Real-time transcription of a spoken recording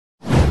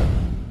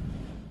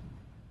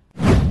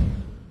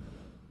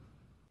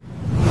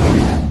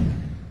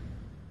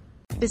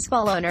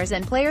Baseball owners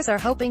and players are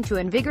hoping to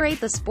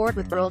invigorate the sport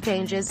with rule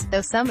changes,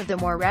 though some of the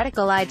more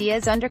radical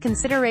ideas under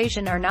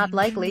consideration are not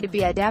likely to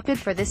be adapted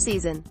for this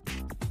season.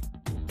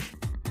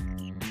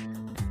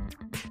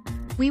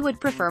 "We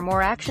would prefer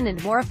more action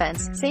and more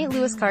offense," St.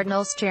 Louis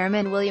Cardinals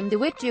chairman William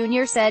DeWitt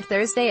Jr. said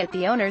Thursday at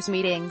the owners'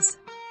 meetings.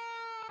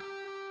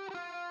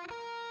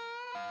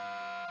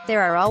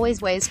 "There are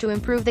always ways to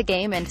improve the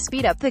game and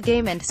speed up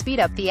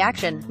the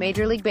action."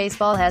 Major League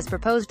Baseball has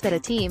proposed that a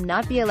team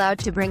not be allowed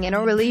to bring in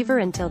a reliever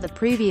until the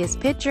previous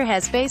pitcher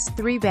has faced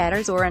 3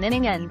 batters or an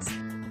inning ends.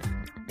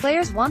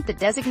 Players want the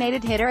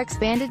designated hitter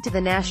expanded to the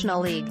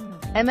National League.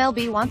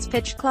 MLB wants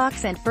pitch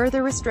clocks and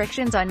further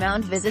restrictions on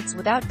mound visits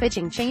without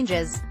pitching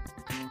changes.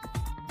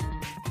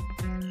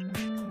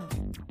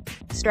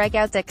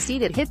 Strikeouts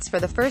exceeded hits for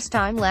the first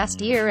time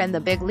last year, and the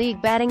big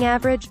league batting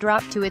average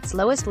dropped to its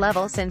lowest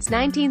level since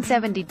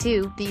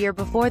 1972, the year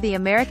before the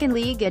American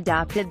League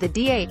adopted the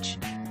DH.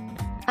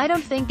 "I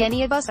don't think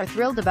any of us are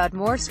thrilled about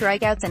more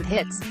strikeouts and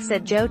hits,"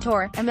 said Joe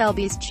Torre,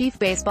 MLB's chief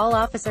baseball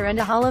officer and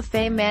a Hall of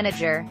Fame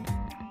manager.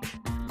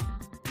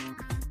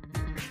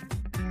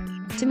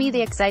 "To me,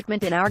 the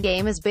excitement in our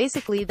game is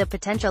basically the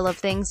potential of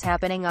things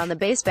happening on the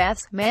base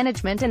paths."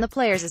 Management and the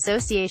Players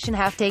Association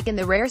have taken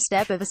the rare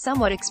step of a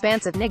somewhat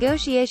expansive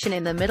negotiation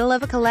in the middle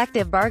of a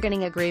collective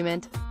bargaining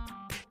agreement.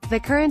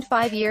 The current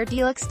 5-year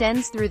deal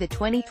extends through the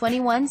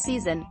 2021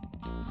 season.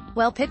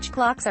 While pitch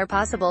clocks are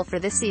possible for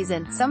this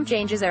season, some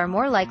changes are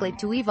more likely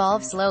to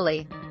evolve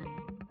slowly.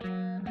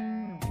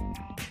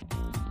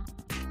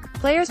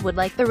 Players would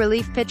like the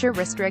relief pitcher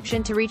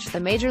restriction to reach the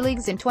major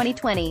leagues in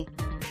 2020.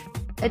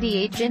 A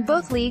DH in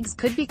both leagues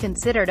could be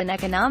considered an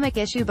economic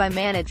issue by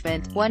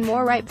management, one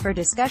more ripe for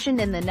discussion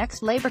in the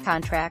next labor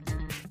contract.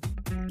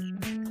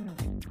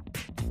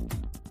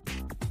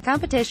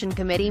 Competition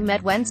Committee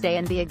met Wednesday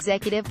and the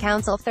Executive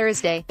Council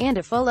Thursday, and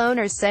a full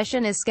owners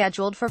session is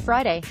scheduled for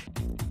Friday.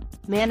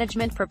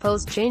 Management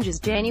proposed changes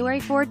January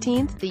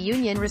 14, the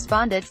union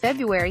responded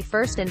February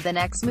 1, and the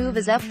next move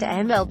is up to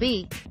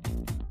MLB.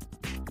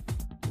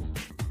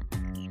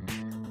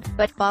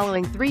 But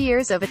following 3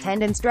 years of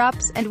attendance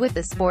drops, and with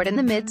the sport in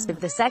the midst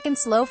of the second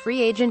slow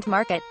free agent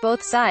market,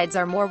 both sides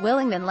are more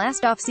willing than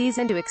last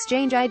offseason to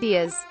exchange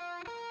ideas.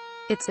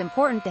 "It's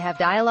important to have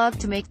dialogue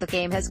to make the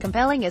game as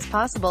compelling as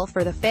possible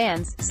for the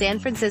fans," San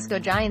Francisco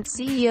Giants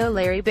CEO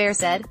Larry Baer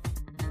said.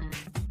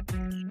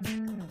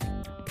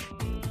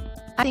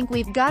 "I think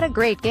we've got a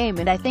great game,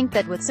 and I think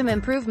that with some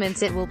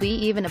improvements it will be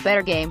even a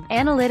better game.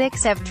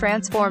 Analytics have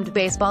transformed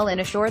baseball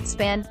in a short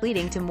span,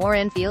 leading to more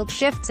infield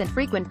shifts and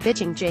frequent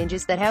pitching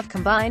changes that have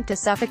combined to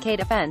suffocate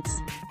offense.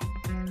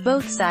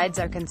 Both sides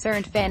are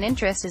concerned fan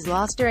interest is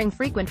lost during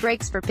frequent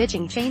breaks for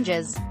pitching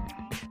changes.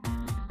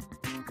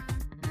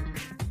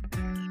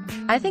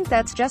 I think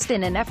that's just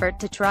in an effort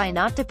to try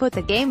not to put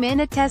the game in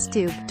a test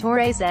tube,"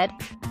 Torre said.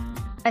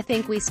 "I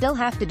think we still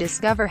have to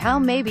discover how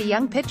maybe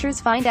young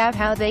pitchers find out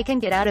how they can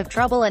get out of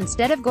trouble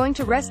instead of going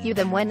to rescue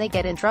them when they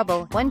get in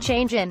trouble." One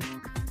change in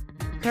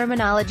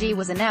terminology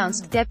was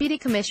announced. Deputy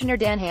Commissioner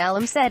Dan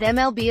Hallam said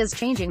MLB is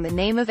changing the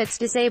name of its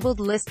disabled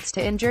lists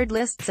to injured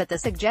lists at the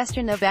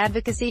suggestion of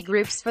advocacy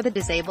groups for the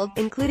disabled,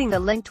 including the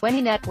Link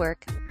 20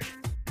 network.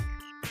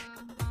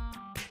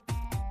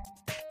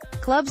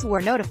 Clubs were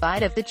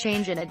notified of the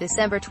change in a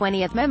December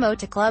 20 memo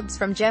to clubs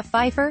from Jeff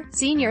Pfeiffer,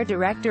 Senior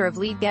Director of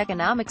League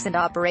Economics and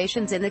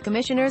Operations in the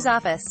Commissioner's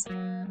office.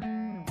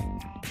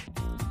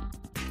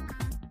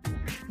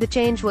 The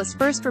change was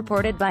first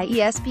reported by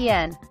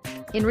ESPN.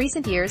 "In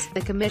recent years,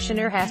 the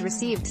Commissioner has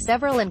received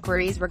several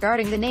inquiries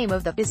regarding the name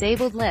of the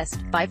disabled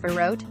list," Pfeiffer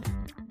wrote.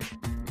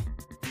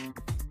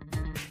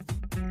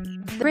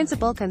 "The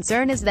principal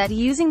concern is that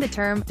using the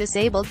term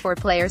disabled for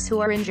players who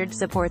are injured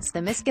supports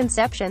the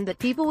misconception that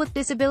people with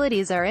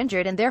disabilities are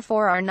injured and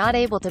therefore are not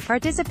able to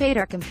participate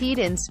or compete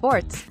in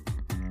sports.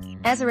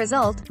 As a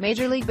result,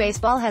 Major League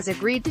Baseball has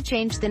agreed to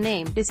change the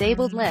name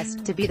disabled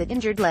list to be the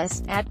injured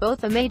list at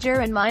both the major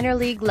and minor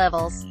league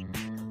levels.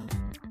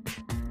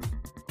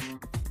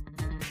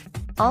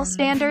 All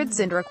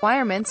standards and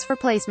requirements for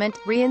placement,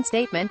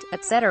 reinstatement,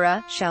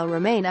 etc., shall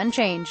remain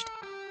unchanged.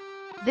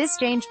 This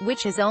change,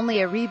 which is only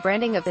a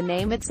rebranding of the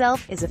name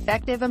itself, is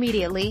effective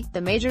immediately."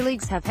 The major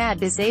leagues have had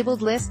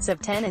disabled lists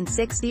of 10 and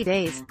 60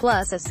 days,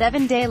 plus a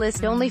 7-day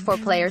list only for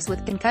players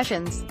with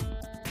concussions.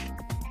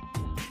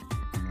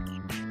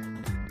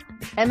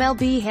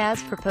 MLB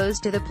has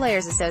proposed to the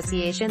Players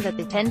Association that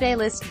the 10-day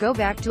list go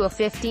back to a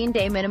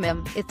 15-day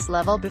minimum, its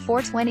level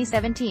before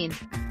 2017.